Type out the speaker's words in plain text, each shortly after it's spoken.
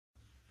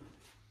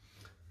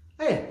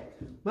Hey,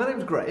 my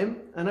name's Graham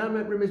and I'm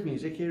at Rimmers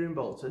Music here in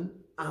Bolton,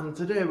 and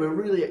today we're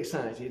really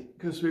excited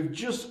because we've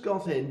just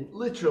got in,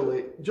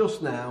 literally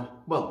just now,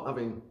 well, I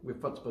mean,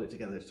 we've had to put it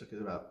together, it took us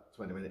about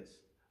 20 minutes,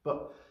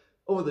 but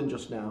other than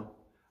just now,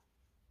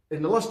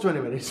 in the last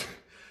 20 minutes,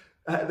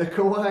 the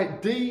Kawai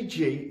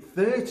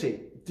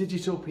Dg30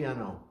 digital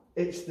piano.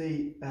 It's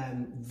the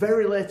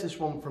very latest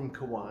one from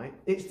Kawai.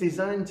 It's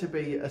designed to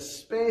be a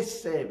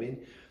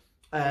space-saving,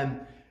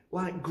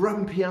 like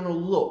grand piano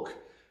look,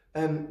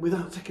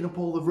 without taking up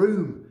all the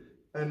room.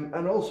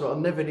 And also, I'll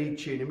never need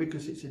tuning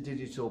because it's a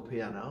digital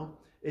piano.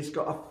 It's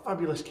got a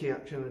fabulous key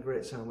action and a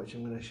great sound, which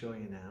I'm going to show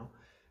you now.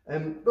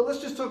 But let's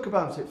just talk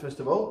about it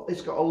first of all.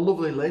 It's got a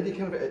lovely lid. You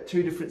can have it at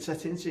two different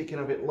settings, so you can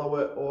have it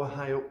lower or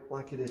high up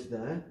like it is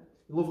there.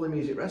 Lovely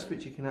music rest,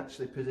 which you can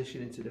actually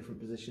position into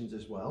different positions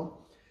as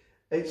well.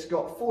 It's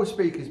got 4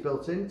 speakers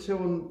built in,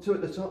 two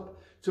at the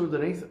top, 2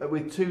 underneath,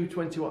 with 2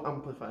 20-watt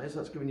amplifiers.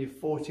 That's giving you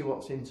 40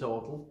 watts in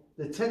total.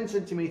 They're 10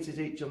 centimetres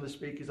each on the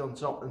speakers on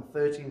top and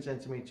 13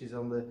 centimetres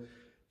on the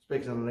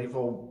speakers underneath.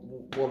 Or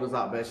what does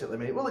that basically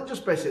mean? Well, it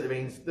just basically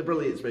means they're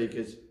brilliant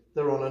speakers.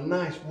 They're on a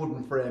nice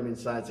wooden frame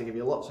inside to give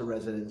you lots of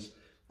resonance,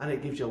 and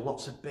it gives you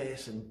lots of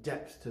bass and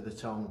depth to the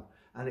tone,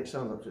 and it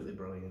sounds absolutely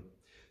brilliant.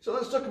 So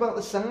let's talk about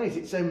the size.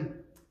 It's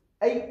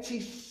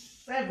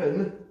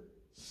 87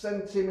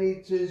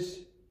 centimetres,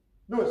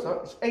 no it's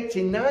not, it's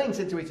 89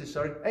 centimetres,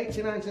 sorry,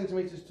 89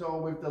 centimetres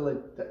tall with the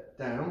lid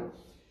down.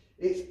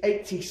 It's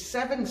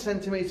 87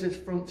 centimetres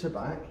front to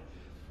back,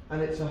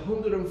 and it's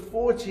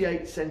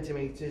 148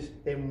 centimetres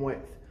in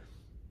width.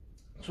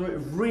 So it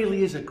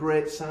really is a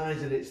great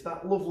size, and it's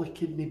that lovely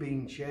kidney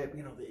bean shape,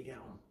 you know, that you get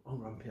on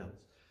grand pianos.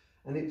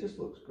 And it just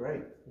looks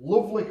great.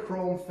 Lovely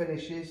chrome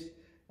finishes,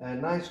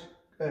 nice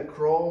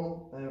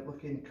chrome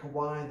looking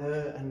Kawai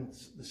there, and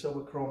the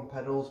silver chrome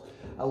pedals,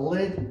 a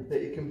lid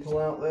that you can pull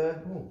out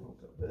there. Oh, I've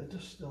got a bit of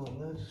dust still on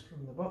there just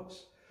from the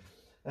box.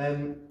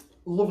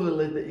 Lovely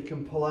lid that you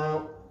can pull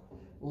out,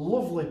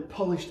 lovely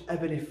polished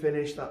ebony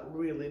finish, that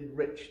really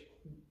rich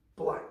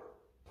black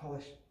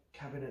polished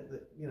cabinet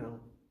that, you know,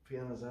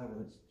 pianos have,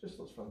 and it just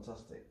looks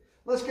fantastic.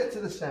 Let's get to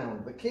the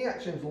sound. The key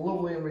action is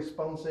lovely and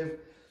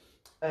responsive.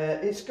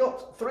 It's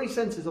got 3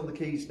 sensors on the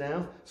keys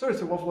now. Sorry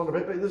to waffle on a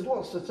bit, but there's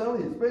lots to tell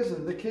you.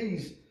 Basically, the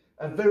keys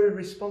are very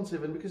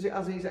responsive, and because it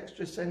has these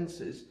extra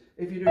sensors,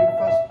 if you're doing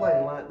fast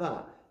playing like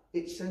that,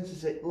 it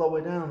senses it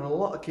lower down. And a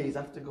lot of keys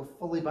have to go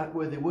fully back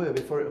where they were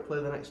before it will play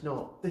the next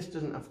note. This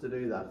doesn't have to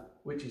do that,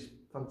 which is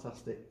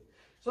fantastic.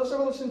 So let's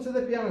have a listen to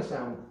the piano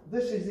sound.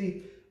 This is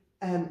the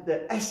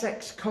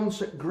SX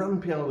Concert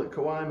Grand Piano that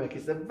Kawai make.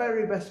 It's the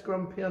very best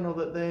grand piano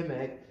that they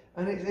make,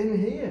 and it's in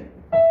here.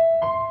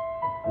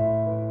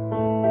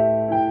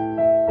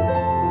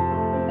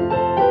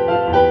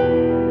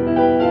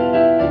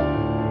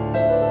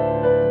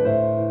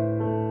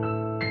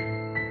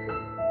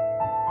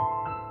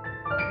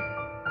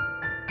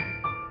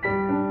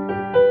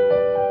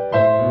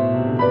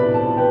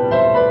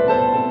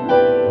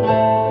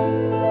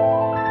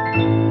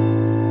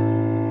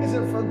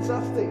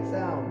 Fantastic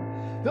sound.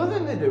 The other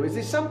thing they do is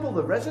they sample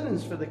the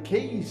resonance for the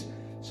keys.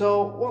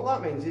 So what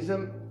that means is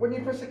when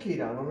you press the key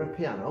down on a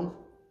piano,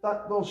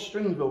 those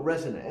strings will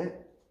resonate.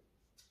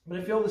 But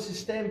if you hold the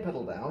sustain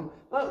pedal down,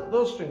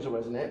 those strings will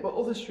resonate, but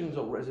other strings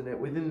will resonate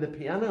within the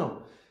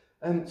piano.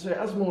 So it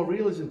has more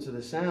realism to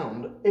the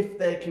sound if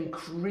they can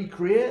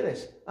recreate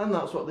this. And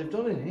that's what they've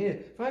done in here.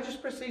 If I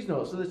just press these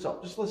notes to the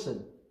top, just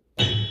listen.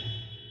 Can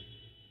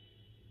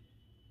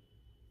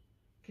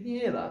you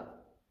hear that?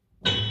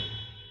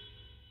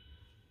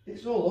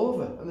 It's all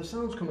over, and the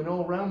sound's coming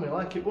all around me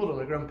like it would on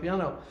a grand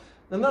piano.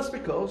 And that's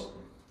because,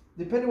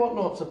 depending what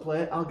notes I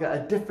play, I'll get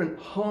a different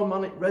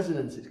harmonic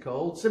resonance, it's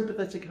called.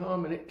 Sympathetic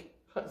harmony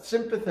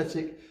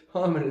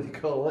they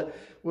call it,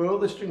 where all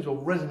the strings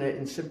will resonate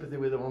in sympathy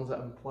with the ones that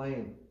I'm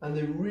playing. And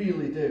they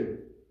really do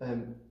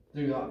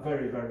that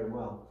very, very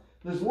well.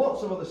 There's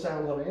lots of other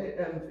sounds on it,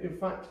 and in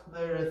fact,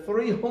 there are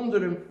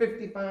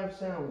 355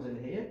 sounds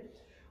in here.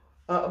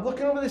 I'm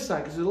looking over this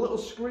side because there's a little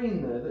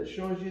screen there that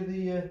shows you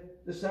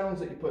the sounds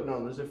that you're putting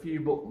on. There's a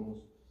few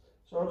buttons.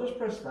 So I'll just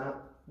press that.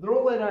 They're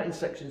all laid out in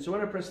sections. So when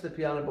I press the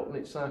piano button,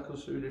 it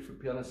cycles through different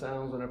piano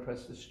sounds. When I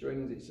press the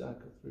strings, it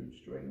cycles through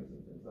strings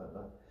and things like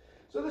that.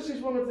 So this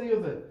is one of the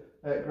other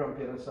grand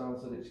piano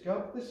sounds that it's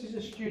got. This is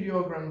a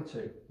Studio Grand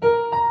 2.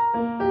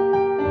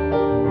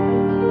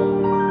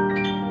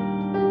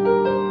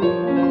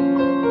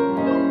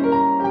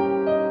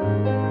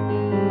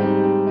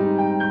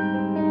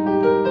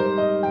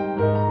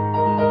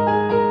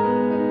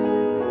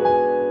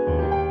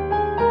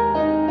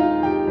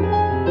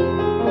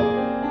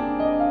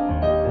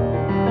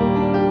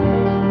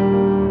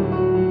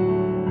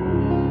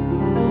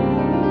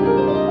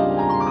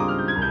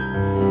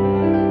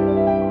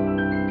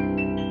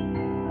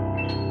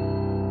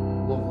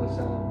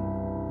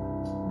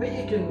 But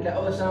you can get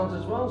other sounds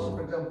as well, so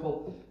for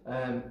example,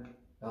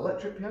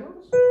 electric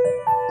pianos.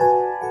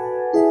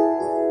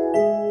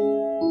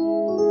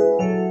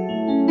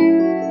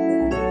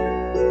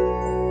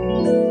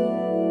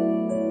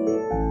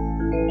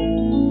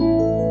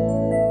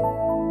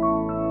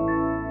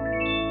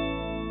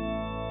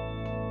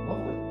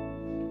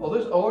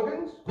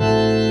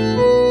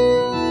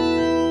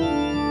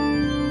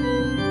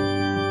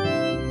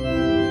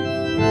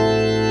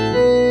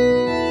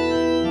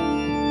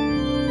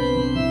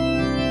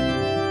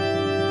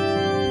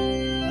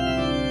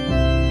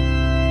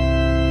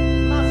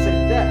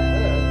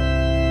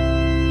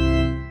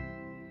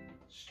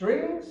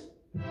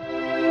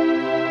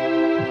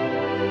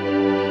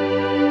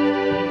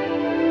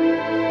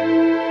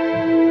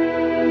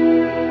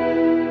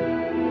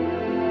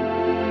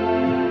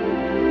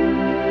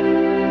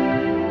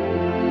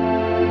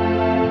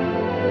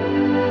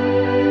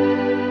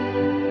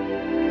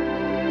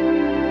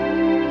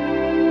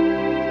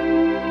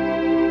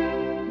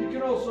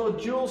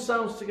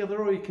 sounds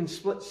together, or you can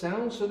split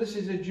sounds. So this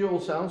is a dual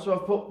sound, so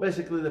I've put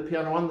basically the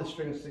piano and the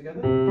strings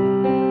together.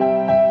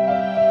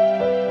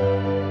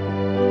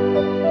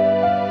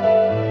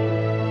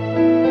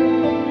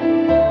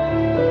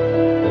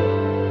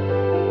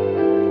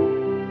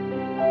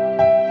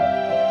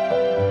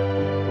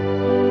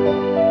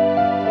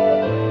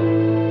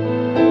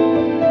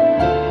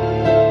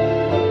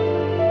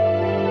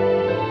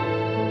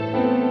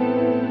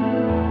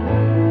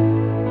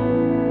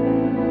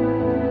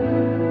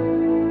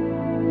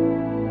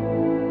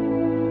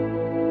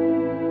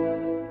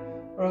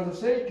 As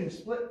I say, you can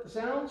split the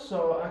sounds,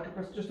 so I can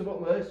press just a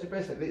button there. It's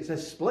basically, it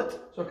says split,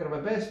 so I can have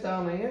a bass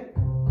down here,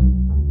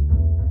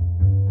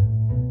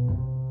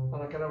 and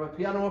I can have a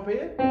piano up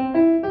here, like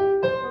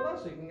that,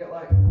 so you can get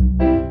like.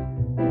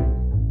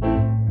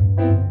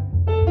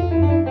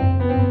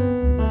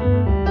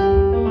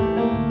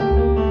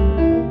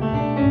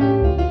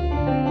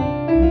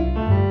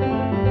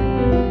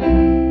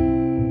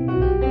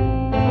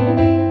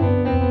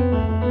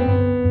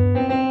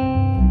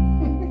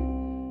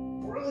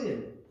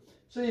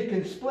 So you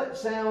can split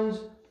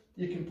sounds,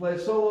 you can play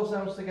solo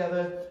sounds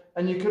together,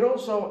 and you could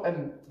also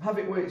have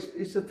it where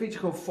it's a feature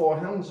called 4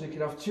 hands. So you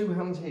can have 2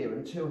 hands here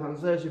and 2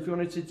 hands there. So if you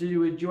wanted to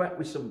do a duet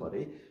with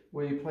somebody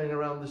where you're playing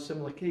around the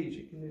similar keys,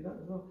 you can do that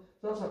as well.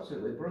 So that's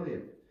absolutely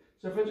brilliant.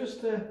 So if I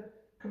just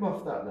come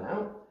off that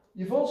now,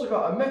 you've also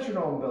got a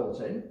metronome built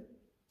in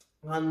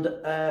and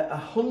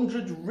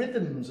 100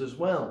 rhythms as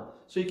well.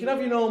 So you can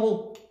have your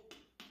normal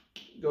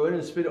go in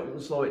and speed up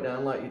and slow it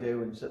down like you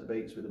do and set the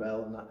beats with the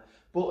bell and that.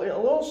 But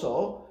it'll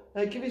also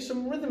give you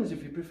some rhythms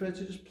if you prefer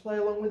to just play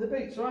along with the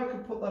beat. So I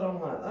could put that on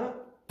like that.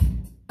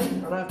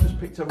 And I've just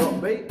picked a rock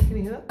beat. Can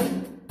you hear that?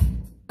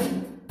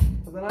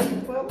 And then I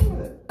can play along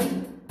with it.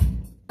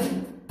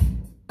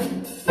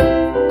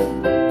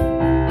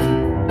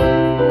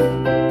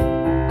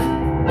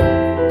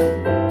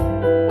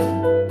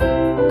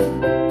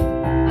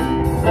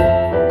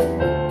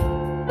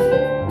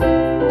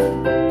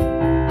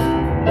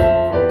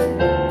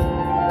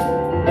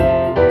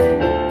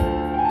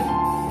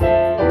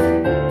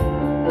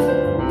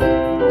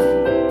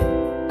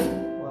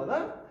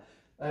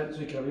 So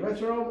you can have your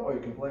metronome, or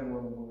you can play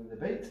one with the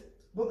beat.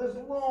 But there's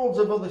loads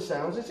of other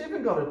sounds. It's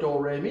even got a do,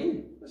 re,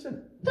 mi.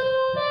 Listen. Do, re,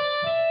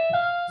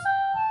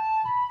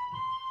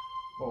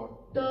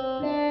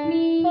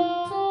 mi,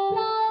 fa, sol,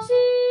 la, si,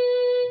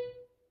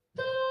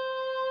 do.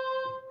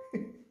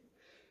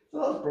 So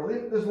that's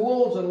brilliant. There's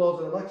loads and loads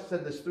of them. Like I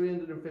said, there's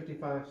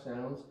 355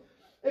 sounds.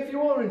 If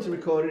you are into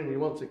recording and you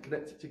want to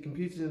connect it to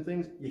computers and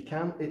things, you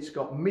can. It's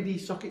got MIDI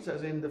sockets,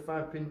 as in the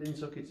 5-pin DIN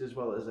sockets, as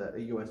well as a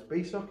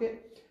USB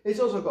socket.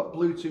 It's also got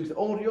Bluetooth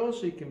audio,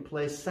 so you can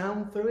play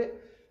sound through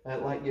it,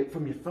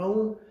 from your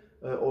phone,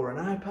 or an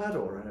iPad,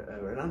 or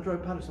an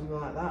Android pad, or something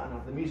like that, and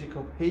have the music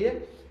up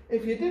here.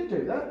 If you did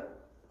do that,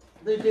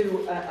 they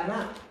do an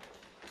app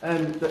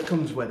that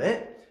comes with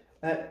it.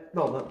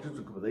 No, that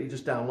doesn't come with it. You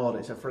just download it.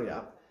 It's a free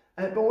app.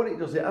 But what it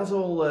does, it has a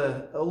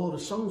load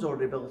of songs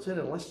already built in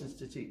and lessons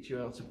to teach you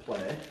how to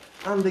play,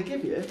 and they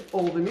give you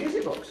all the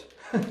music books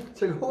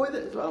to go with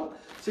it as well.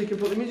 So you can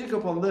put the music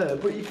up on there,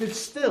 but you could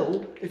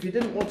still, if you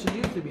didn't want to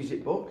use the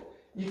music book,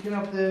 you can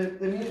have the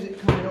music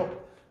coming up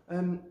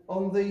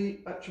on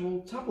the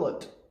actual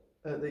tablet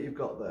that you've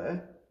got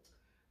there,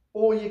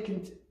 or you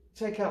can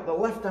take out the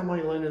left hand when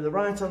you're learning the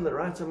right hand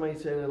when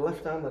you're turning the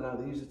left hand, and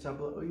either use the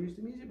tablet or use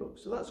the music book.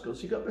 So that's good.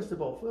 So you've got best of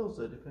both worlds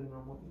there, depending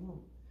on what you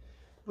want.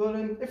 But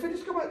if we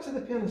just go back to the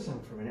piano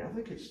sound for a minute, I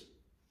think it's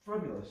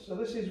fabulous. So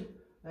this is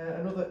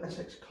another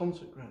SX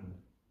Concert Grand.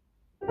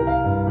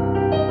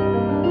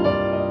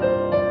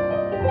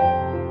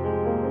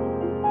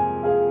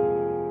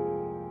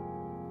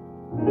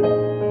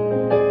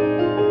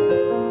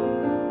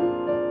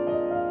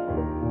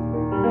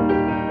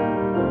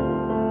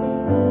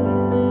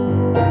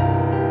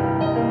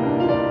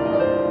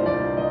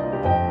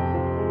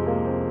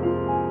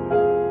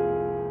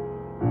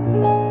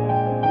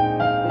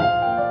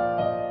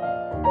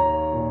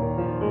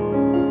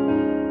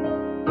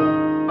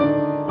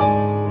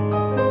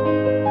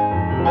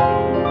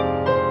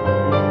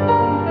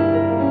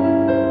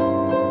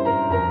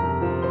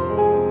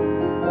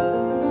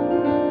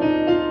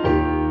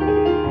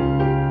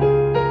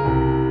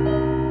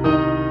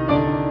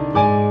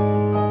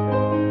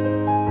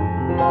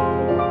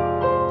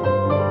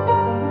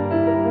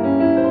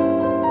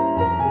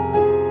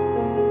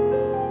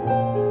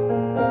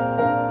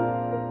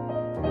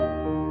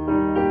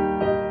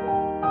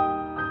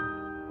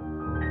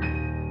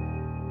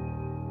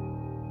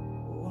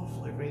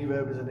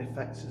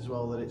 Effects as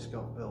well that it's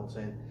got built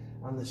in,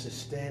 and the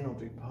sustain, I'll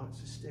do part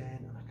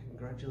sustain and I can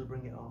gradually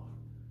bring it off,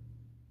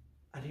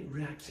 and it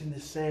reacts in the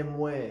same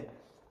way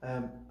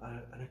an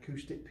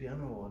acoustic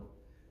piano one.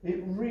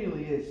 It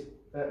really is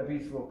a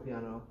beautiful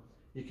piano.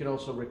 You can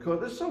also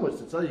record, there's so much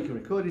to tell. You can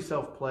record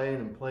yourself playing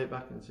and play it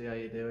back and see how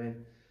you're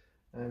doing,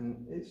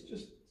 and it's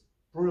just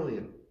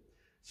brilliant.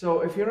 So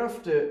if you're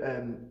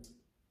after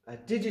a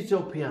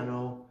digital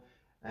piano,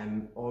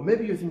 or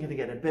maybe you're thinking to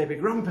get a baby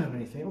grand piano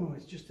and you think, oh,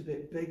 it's just a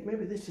bit big,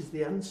 maybe this is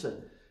the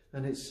answer.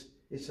 And it's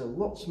It's a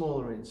lot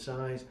smaller in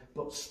size,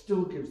 but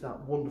still gives that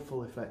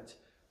wonderful effect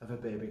of a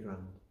baby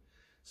grand.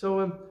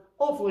 So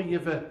hopefully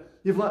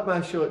you've liked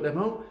my short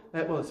demo.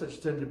 Well, it's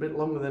actually turned a bit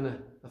longer than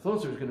I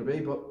thought it was going to be,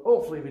 but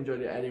hopefully you've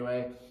enjoyed it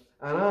anyway.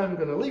 And I'm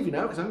going to leave you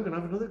now because I'm going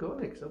to have another go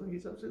at it because I think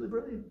it's absolutely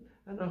brilliant.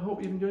 And I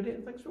hope you've enjoyed it,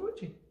 and thanks for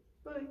watching.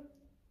 Bye.